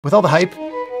With all the hype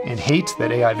and hate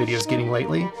that AI video is getting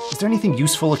lately, is there anything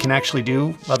useful it can actually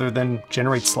do other than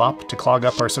generate slop to clog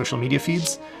up our social media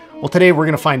feeds? Well, today we're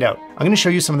going to find out. I'm going to show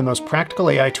you some of the most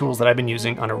practical AI tools that I've been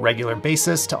using on a regular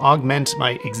basis to augment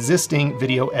my existing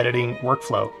video editing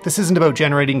workflow. This isn't about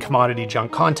generating commodity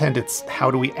junk content, it's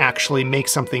how do we actually make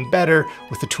something better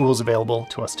with the tools available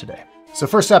to us today. So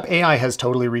first up, AI has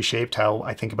totally reshaped how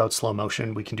I think about slow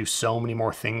motion. We can do so many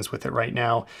more things with it right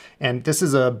now. And this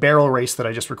is a barrel race that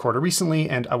I just recorded recently,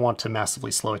 and I want to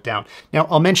massively slow it down. Now,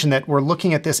 I'll mention that we're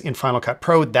looking at this in Final Cut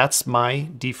Pro. That's my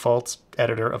default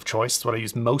editor of choice. It's what I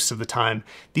use most of the time.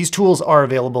 These tools are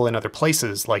available in other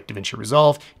places like DaVinci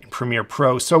Resolve and Premiere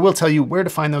Pro. So I will tell you where to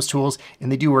find those tools, and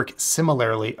they do work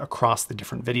similarly across the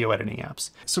different video editing apps.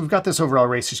 So we've got this overall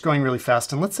race just going really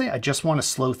fast. And let's say I just want to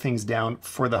slow things down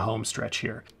for the home stretch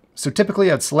here. So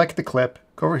typically I'd select the clip,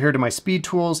 go over here to my speed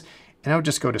tools, and I would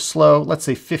just go to slow, let's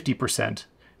say 50%.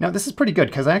 Now this is pretty good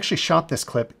because I actually shot this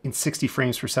clip in 60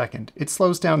 frames per second. It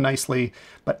slows down nicely,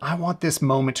 but I want this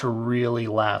moment to really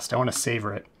last. I want to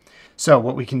savor it. So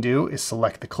what we can do is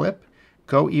select the clip,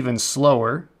 go even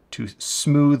slower to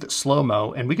smooth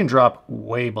slow-mo, and we can drop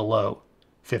way below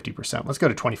 50%. Let's go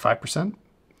to 25%. And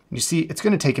you see, it's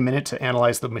going to take a minute to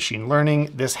analyze the machine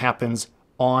learning. This happens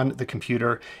on the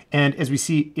computer. And as we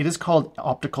see, it is called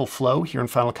optical flow here in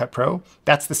Final Cut Pro.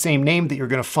 That's the same name that you're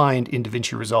going to find in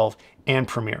DaVinci Resolve and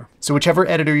Premiere. So whichever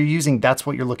editor you're using, that's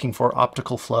what you're looking for,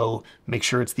 optical flow. Make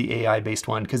sure it's the AI-based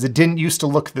one, because it didn't used to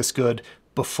look this good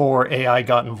before AI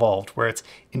got involved, where it's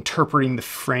interpreting the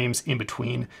frames in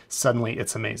between. Suddenly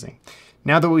it's amazing.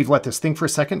 Now that we've let this think for a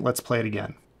second, let's play it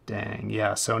again. Dang,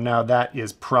 yeah, so now that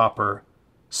is proper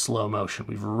slow motion.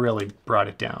 We've really brought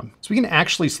it down. So we can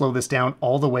actually slow this down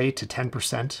all the way to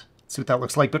 10%. See what that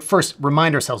looks like. But first,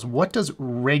 remind ourselves, what does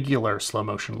regular slow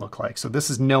motion look like? So this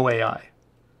is no AI.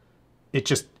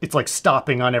 It's like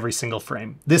stopping on every single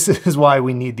frame. This is why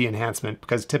we need the enhancement,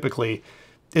 because typically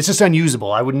it's just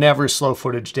unusable. I would never slow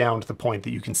footage down to the point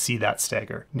that you can see that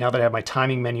stagger. Now that I have my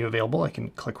timing menu available, I can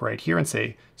click right here and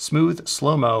say smooth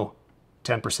slow-mo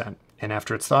 10%. And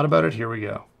after it's thought about it, here we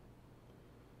go.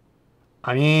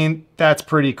 I mean, that's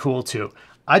pretty cool too.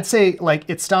 I'd say like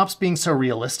it stops being so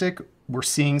realistic. We're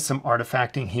seeing some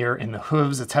artifacting here in the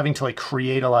hooves. It's having to like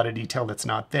create a lot of detail that's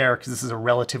not there because this is a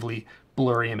relatively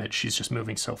blurry image. She's just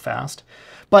moving so fast.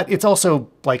 But it's also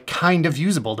like kind of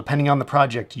usable. Depending on the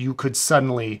project, you could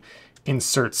suddenly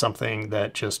insert something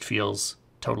that just feels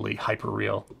totally hyper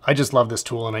real. I just love this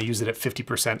tool and I use it at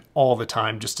 50% all the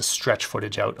time just to stretch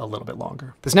footage out a little bit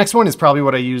longer. This next one is probably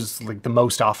what I use like the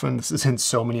most often. This is in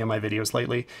so many of my videos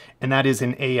lately, and that is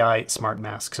an AI smart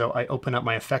mask. So I open up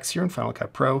my effects here in Final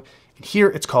Cut Pro, and here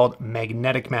it's called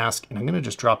magnetic mask, and I'm gonna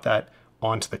just drop that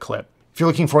onto the clip. If you're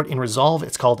looking for it in Resolve,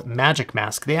 it's called Magic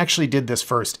Mask. They actually did this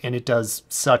first, and it does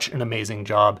such an amazing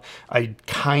job. I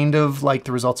kind of like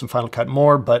the results in Final Cut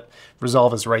more, but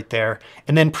Resolve is right there.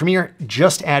 And then Premiere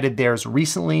just added theirs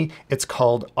recently. It's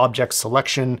called Object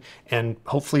Selection, and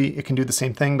hopefully it can do the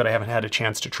same thing, but I haven't had a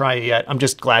chance to try it yet. I'm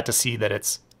just glad to see that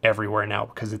it's everywhere now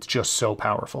because it's just so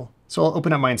powerful. So I'll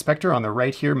open up my inspector on the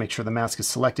right here, make sure the mask is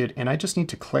selected, and I just need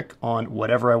to click on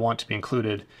whatever I want to be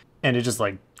included, and it just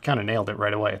like kind of nailed it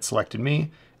right away. It selected me.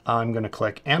 I'm going to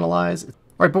click Analyze. All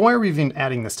right, but why are we even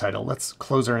adding this title? Let's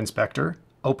close our inspector,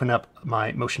 open up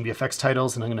my Motion VFX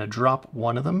titles, and I'm going to drop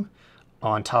one of them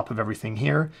on top of everything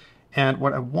here. And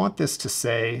what I want this to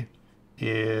say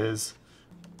is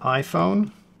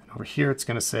iPhone. And over here, it's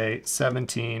going to say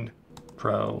 17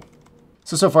 Pro.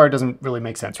 So far it doesn't really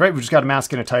make sense, right? We just got a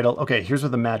mask and a title. Okay, here's where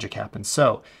the magic happens.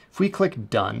 So if we click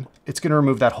done, it's going to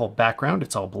remove that whole background.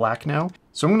 It's all black now.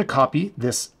 So I'm going to copy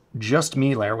this just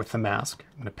me layer with the mask.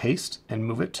 I'm going to paste and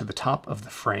move it to the top of the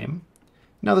frame.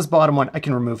 Now this bottom one, I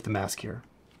can remove the mask here.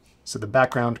 So the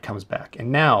background comes back.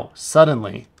 And now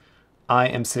suddenly I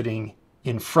am sitting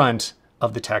in front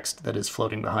of the text that is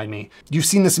floating behind me. You've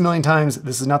seen this a million times.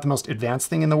 This is not the most advanced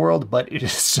thing in the world, but it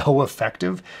is so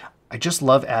effective. I just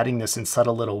love adding this in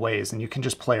subtle little ways, and you can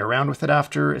just play around with it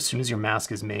after. As soon as your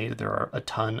mask is made, there are a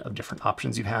ton of different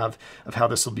options you have of how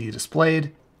this will be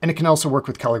displayed. And it can also work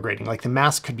with color grading. Like the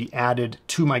mask could be added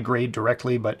to my grade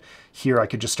directly, but here I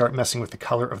could just start messing with the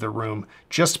color of the room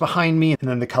just behind me, and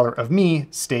then the color of me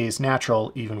stays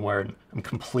natural even when I'm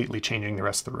completely changing the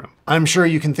rest of the room. I'm sure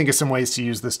you can think of some ways to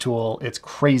use this tool. It's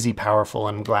crazy powerful,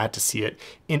 and I'm glad to see it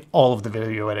in all of the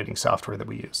video editing software that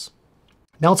we use.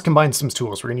 Now let's combine some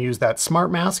tools. We're going to use that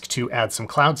smart mask to add some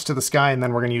clouds to the sky, and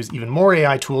then we're going to use even more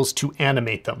AI tools to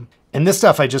animate them. And this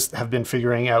stuff I just have been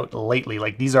figuring out lately.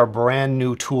 Like these are brand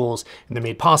new tools, and they're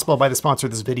made possible by the sponsor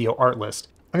of this video, Artlist.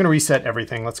 I'm going to reset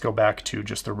everything. Let's go back to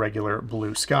just the regular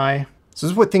blue sky. So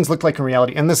this is what things look like in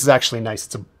reality, and this is actually nice.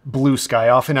 It's a blue sky.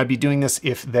 Often I'd be doing this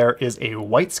if there is a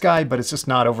white sky, but it's just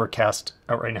not overcast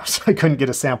out right now, so I couldn't get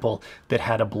a sample that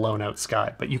had a blown out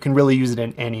sky, but you can really use it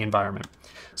in any environment.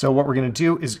 So what we're gonna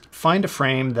do is find a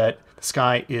frame that the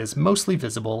sky is mostly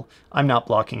visible, I'm not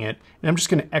blocking it, and I'm just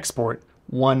gonna export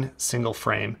one single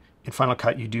frame. In Final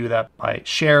Cut, you do that by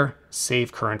Share,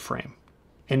 Save Current Frame.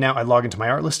 And now I log into my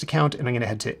Artlist account, and I'm gonna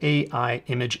head to AI,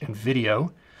 Image, and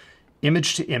Video,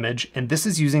 Image to Image, and this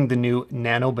is using the new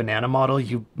Nano Banana model.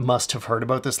 You must have heard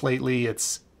about this lately.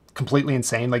 It's completely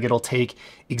insane. Like, it'll take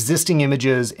existing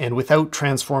images, and without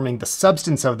transforming the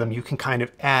substance of them, you can kind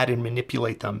of add and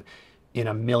manipulate them in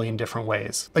a million different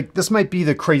ways. Like, this might be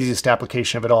the craziest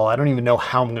application of it all. I don't even know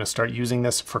how I'm gonna start using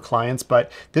this for clients,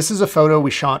 but this is a photo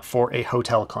we shot for a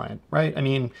hotel client, right? I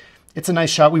mean, it's a nice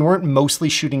shot. We weren't mostly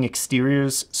shooting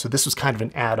exteriors, so this was kind of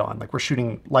an add-on. Like, we're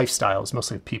shooting lifestyles,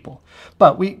 mostly of people.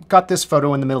 But we got this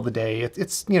photo in the middle of the day.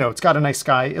 It's you know, it's got a nice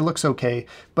sky. It looks okay,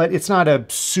 but it's not a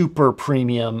super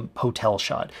premium hotel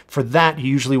shot. For that,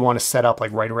 you usually want to set up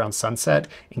like right around sunset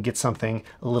and get something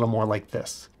a little more like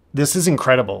this. This is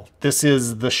incredible. This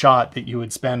is the shot that you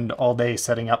would spend all day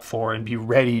setting up for and be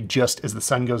ready just as the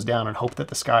sun goes down and hope that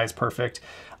the sky is perfect.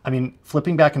 I mean,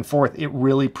 flipping back and forth, it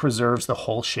really preserves the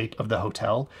whole shape of the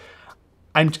hotel.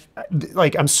 I'm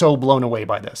so blown away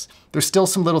by this. There's still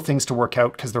some little things to work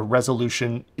out because the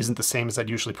resolution isn't the same as I'd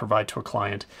usually provide to a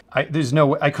client. There's no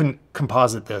way, I couldn't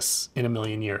composite this in a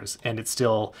million years, and it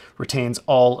still retains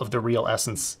all of the real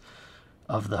essence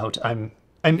of the hotel.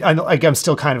 I'm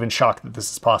still kind of in shock that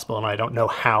this is possible, and I don't know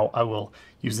how I will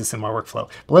use this in my workflow.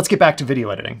 But let's get back to video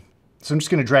editing. So I'm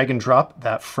just going to drag and drop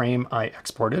that frame I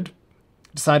exported.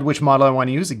 Decide which model I want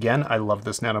to use. Again, I love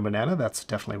this Nano Banana. That's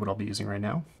definitely what I'll be using right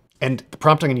now. And the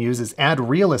prompt I'm going to use is add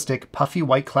realistic puffy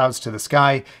white clouds to the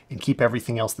sky and keep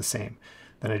everything else the same.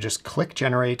 Then I just click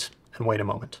generate and wait a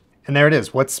moment. And there it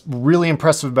is. What's really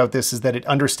impressive about this is that it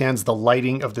understands the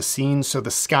lighting of the scene, so the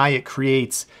sky it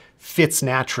creates fits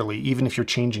naturally, even if you're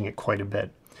changing it quite a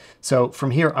bit. So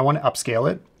from here, I want to upscale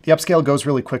it. The upscale goes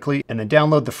really quickly, and then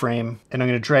download the frame, and I'm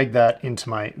going to drag that into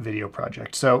my video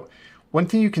project. So one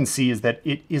thing you can see is that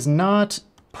it is not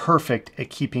perfect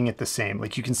at keeping it the same.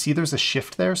 Like, you can see there's a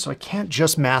shift there, so I can't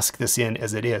just mask this in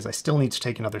as it is. I still need to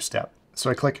take another step. So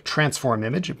I click Transform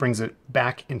Image. It brings it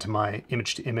back into my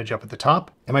image to image up at the top.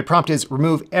 And my prompt is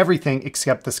remove everything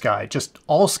except the sky. Just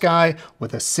all sky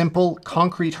with a simple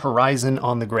concrete horizon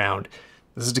on the ground.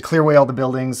 This is to clear away all the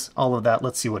buildings, all of that.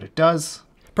 Let's see what it does.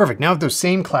 Perfect. Now with those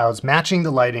same clouds matching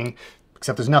the lighting,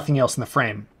 except there's nothing else in the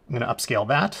frame. I'm going to upscale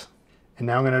that. And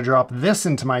now I'm going to drop this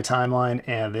into my timeline,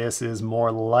 and this is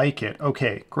more like it.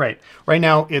 Okay, great. Right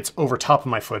now it's over top of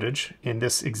my footage. In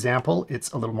this example, it's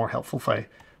a little more helpful if I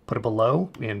put it below.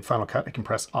 In Final Cut, I can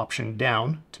press Option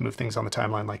down to move things on the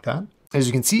timeline like that. As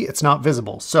you can see, it's not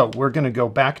visible. So we're going to go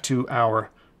back to our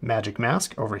magic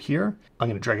mask over here. I'm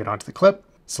going to drag it onto the clip,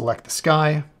 select the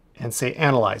sky, and say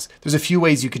Analyze. There's a few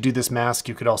ways you could do this mask.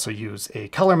 You could also use a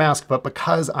color mask, but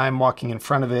because I'm walking in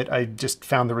front of it, I just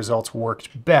found the results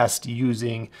worked best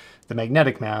using the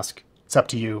magnetic mask. It's up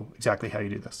to you exactly how you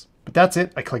do this. But that's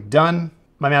it. I click Done.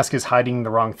 My mask is hiding the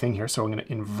wrong thing here, so I'm going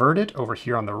to invert it over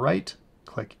here on the right.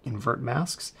 Click Invert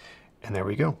Masks, and there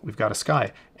we go. We've got a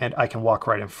sky, and I can walk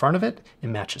right in front of it. It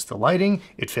matches the lighting.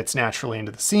 It fits naturally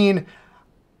into the scene.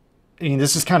 I mean,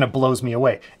 this just kind of blows me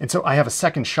away. And so I have a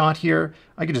second shot here.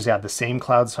 I could just add the same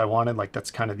clouds if I wanted. Like,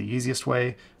 that's kind of the easiest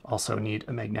way. Also need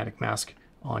a magnetic mask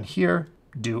on here.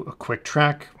 Do a quick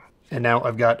track. And now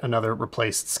I've got another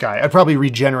replaced sky. I'd probably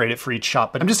regenerate it for each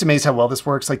shot, but I'm just amazed how well this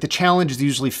works. Like, the challenge is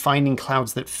usually finding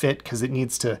clouds that fit because it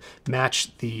needs to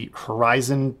match the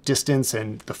horizon distance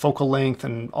and the focal length,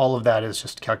 and all of that is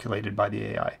just calculated by the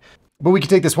AI. But we can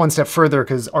take this one step further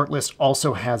because Artlist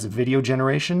also has video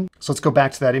generation. So let's go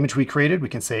back to that image we created. We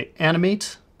can say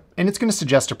Animate, and it's going to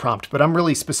suggest a prompt, but I'm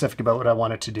really specific about what I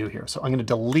want it to do here. So I'm going to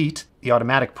delete the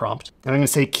automatic prompt, and I'm going to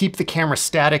say keep the camera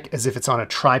static as if it's on a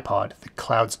tripod. The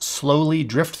clouds slowly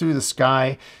drift through the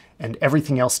sky and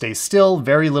everything else stays still.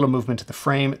 Very little movement to the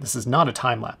frame. This is not a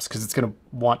time lapse because it's going to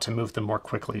want to move them more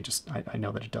quickly. I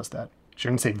know that it does that. So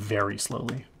I'm going to say very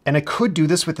slowly. And I could do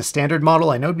this with the standard model.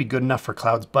 I know it'd be good enough for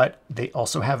clouds, but they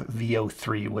also have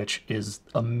VO3, which is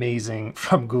amazing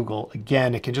from Google.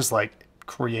 Again, it can just like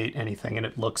create anything and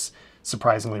it looks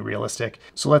surprisingly realistic.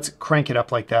 So let's crank it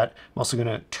up like that. I'm also going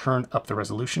to turn up the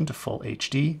resolution to full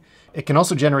HD. It can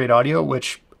also generate audio,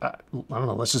 which I don't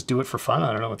know, let's just do it for fun.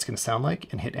 I don't know what it's going to sound like,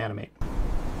 and hit animate.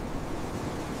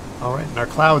 All right, and our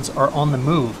clouds are on the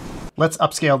move. Let's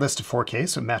upscale this to 4K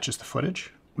so it matches the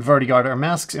footage. We've already got our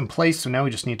masks in place, so now we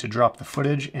just need to drop the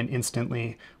footage, and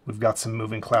instantly we've got some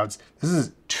moving clouds. This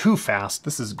is too fast.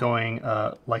 This is going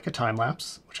like a time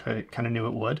lapse, which I kind of knew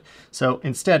it would. So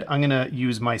instead, I'm gonna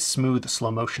use my smooth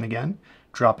slow motion again,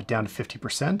 drop it down to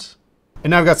 50%.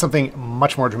 And now I've got something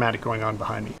much more dramatic going on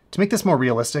behind me. To make this more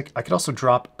realistic, I could also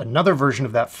drop another version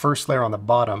of that first layer on the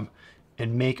bottom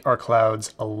and make our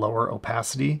clouds a lower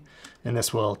opacity. And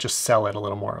this will just sell it a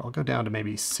little more. I'll go down to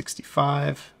maybe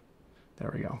 65.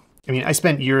 There we go. I mean, I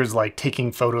spent years like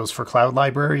taking photos for cloud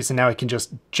libraries, and now I can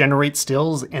just generate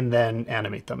stills and then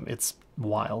animate them. It's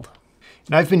wild.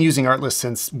 And I've been using Artlist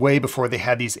since way before they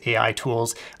had these AI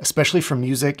tools, especially for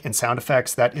music and sound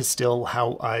effects. That is still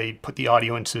how I put the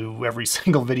audio into every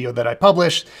single video that I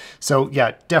publish. So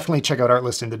yeah, definitely check out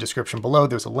Artlist in the description below.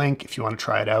 There's a link if you want to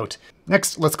try it out.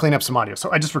 Next, let's clean up some audio.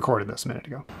 So I just recorded this a minute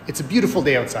ago. It's a beautiful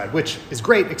day outside, which is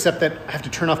great, except that I have to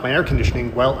turn off my air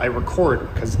conditioning while I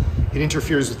record because it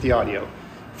interferes with the audio.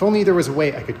 If only there was a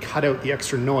way I could cut out the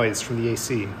extra noise from the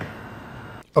AC.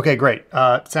 Okay, great.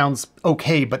 Sounds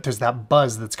okay, but there's that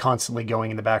buzz that's constantly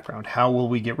going in the background. How will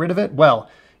we get rid of it? Well,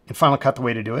 in Final Cut, the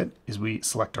way to do it is we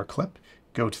select our clip,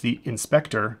 go to the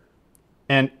inspector,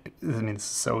 and I mean, this is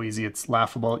so easy, it's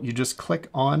laughable. You just click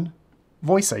on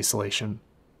voice isolation.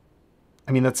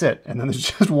 I mean, that's it. And then there's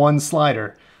just one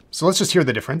slider. So let's just hear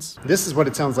the difference. This is what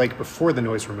it sounds like before the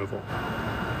noise removal.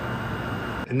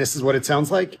 And this is what it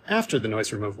sounds like after the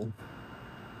noise removal.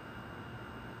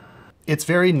 It's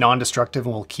very non-destructive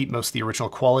and will keep most of the original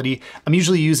quality. I'm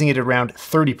usually using it around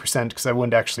 30% because I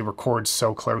wouldn't actually record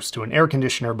so close to an air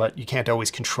conditioner, but you can't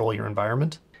always control your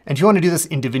environment. And if you want to do this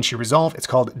in DaVinci Resolve, it's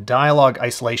called dialogue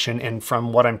isolation. And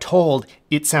from what I'm told,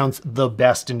 it sounds the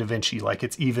best in DaVinci. Like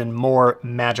it's even more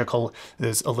magical.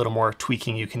 There's a little more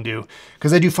tweaking you can do.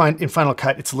 Because I do find in Final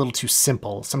Cut, it's a little too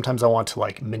simple. Sometimes I want to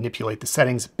like manipulate the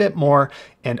settings a bit more.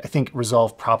 And I think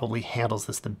Resolve probably handles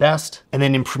this the best. And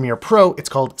then in Premiere Pro, it's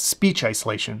called speech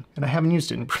isolation. And I haven't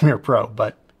used it in Premiere Pro,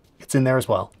 but it's in there as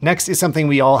well. Next is something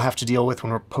we all have to deal with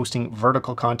when we're posting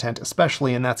vertical content,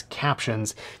 especially, and that's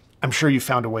captions. I'm sure you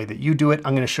found a way that you do it.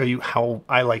 I'm going to show you how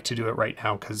I like to do it right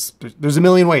now because there's a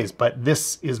million ways, but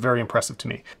this is very impressive to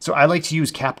me. So I like to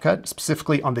use CapCut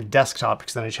specifically on the desktop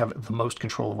because then I just have the most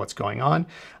control of what's going on.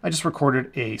 I just recorded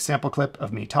a sample clip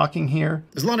of me talking here.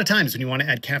 There's a lot of times when you want to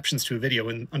add captions to a video,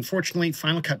 and unfortunately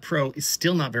Final Cut Pro is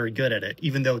still not very good at it,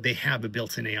 even though they have a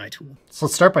built-in AI tool. So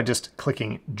let's start by just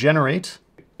clicking Generate.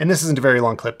 And this isn't a very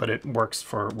long clip, but it works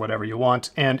for whatever you want.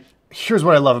 And here's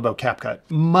what I love about CapCut,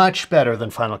 much better than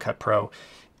Final Cut Pro,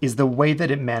 is the way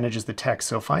that it manages the text.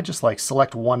 So if I just like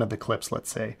select one of the clips, let's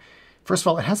say, first of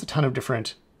all, it has a ton of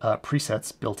different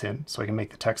presets built in, so I can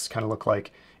make the text kind of look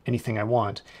like anything I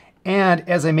want. And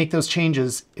as I make those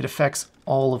changes, it affects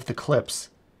all of the clips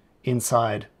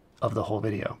inside of the whole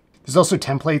video. There's also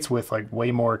templates with like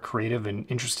way more creative and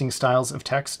interesting styles of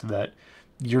text that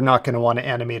you're not going to want to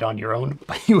animate on your own,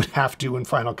 but you would have to in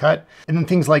Final Cut. And then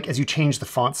things like as you change the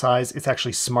font size, it's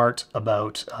actually smart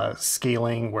about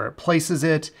scaling where it places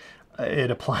it.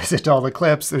 It applies it to all the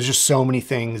clips. There's just so many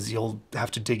things you'll have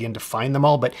to dig in to find them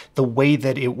all, but the way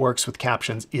that it works with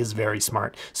captions is very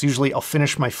smart. So usually I'll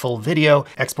finish my full video,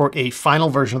 export a final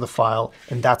version of the file,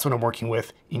 and that's what I'm working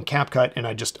with in CapCut, and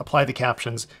I just apply the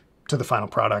captions to the final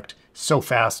product so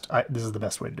fast. This is the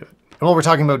best way to do it. And while we're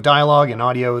talking about dialogue and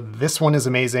audio, this one is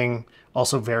amazing.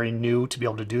 Also very new to be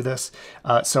able to do this.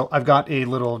 So I've got a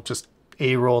little just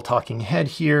A-roll talking head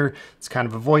here. It's kind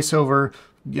of a voiceover.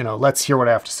 You know, let's hear what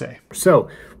I have to say. So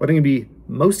what I'm gonna be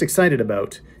most excited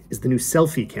about is the new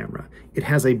selfie camera. It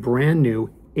has a brand new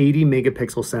 80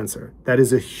 megapixel sensor. That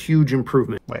is a huge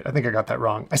improvement. Wait, I think I got that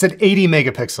wrong. I said 80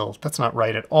 megapixel. That's not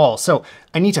right at all. So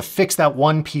I need to fix that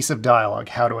one piece of dialogue.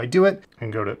 How do I do it? I can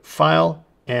go to File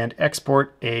and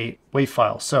export a WAV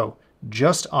file. So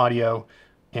just audio,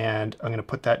 and I'm gonna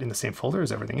put that in the same folder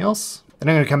as everything else. Then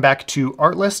I'm gonna come back to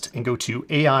Artlist and go to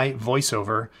AI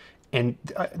voiceover, and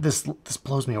this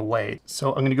blows me away.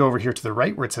 So I'm gonna go over here to the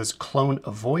right where it says clone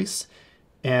a voice,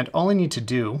 and all I need to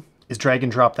do is drag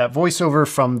and drop that voiceover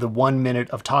from the 1 minute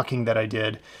of talking that I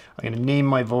did. I'm gonna name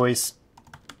my voice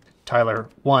Tyler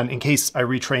 1 in case I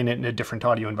retrain it in a different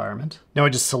audio environment. Now I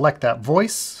just select that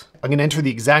voice. I'm gonna enter the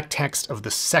exact text of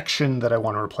the section that I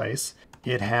wanna replace.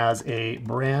 It has a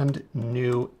brand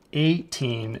new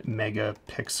 18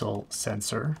 megapixel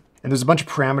sensor. And there's a bunch of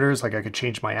parameters, like I could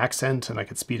change my accent and I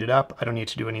could speed it up. I don't need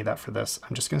to do any of that for this.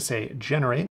 I'm just gonna say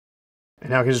generate.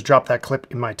 And now I can just drop that clip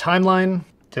in my timeline,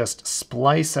 just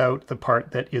splice out the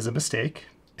part that is a mistake,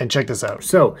 and check this out.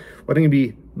 So what I'm gonna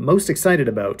be most excited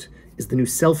about is the new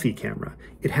selfie camera.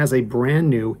 It has a brand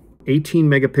new 18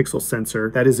 megapixel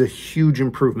sensor. That is a huge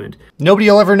improvement. Nobody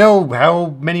will ever know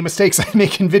how many mistakes I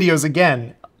make in videos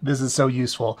again. This is so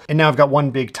useful. And now I've got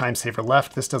one big time saver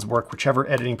left. This does work whichever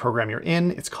editing program you're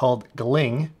in. It's called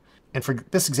Gling. And for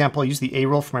this example, I use the A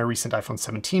roll for my recent iPhone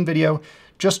 17 video.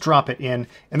 Just drop it in.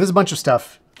 And there's a bunch of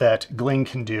stuff that Gling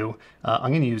can do.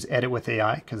 I'm going to use Edit with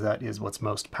AI because that is what's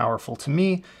most powerful to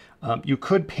me. You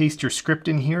could paste your script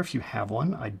in here if you have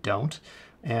one. I don't.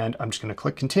 And I'm just going to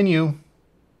click Continue.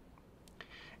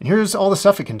 And here's all the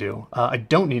stuff it can do. I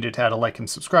don't need it to add a like and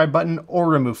subscribe button or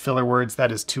remove filler words.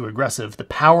 That is too aggressive. The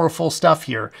powerful stuff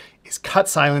here is cut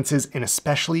silences and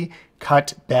especially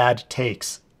cut bad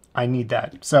takes. I need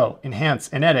that. So enhance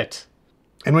and edit.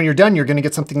 And when you're done, you're going to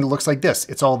get something that looks like this.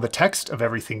 It's all the text of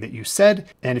everything that you said.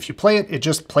 And if you play it, it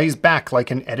just plays back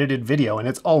like an edited video. And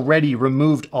it's already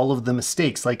removed all of the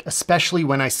mistakes, like especially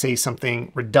when I say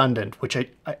something redundant, which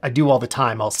I do all the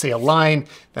time. I'll say a line,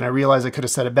 then I realize I could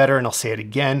have said it better and I'll say it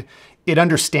again. It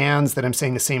understands that I'm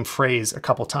saying the same phrase a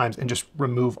couple times and just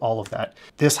remove all of that.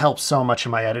 This helps so much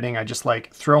in my editing. I just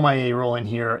like throw my A-roll in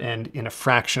here and in a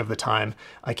fraction of the time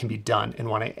I can be done. And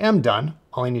when I am done,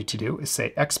 all I need to do is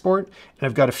say export. And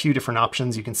I've got a few different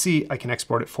options. You can see I can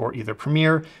export it for either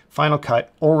Premiere, Final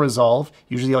Cut, or Resolve.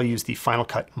 Usually I'll use the Final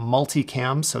Cut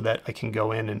multicam so that I can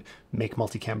go in and make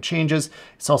multicam changes.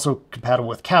 It's also compatible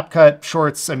with CapCut,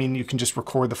 Shorts. I mean, you can just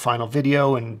record the final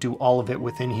video and do all of it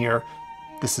within here.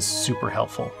 This is super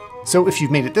helpful. So if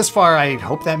you've made it this far, I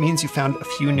hope that means you found a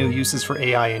few new uses for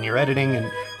AI in your editing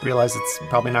and realize it's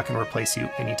probably not going to replace you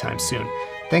anytime soon.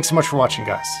 Thanks so much for watching,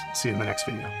 guys. See you in the next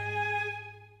video.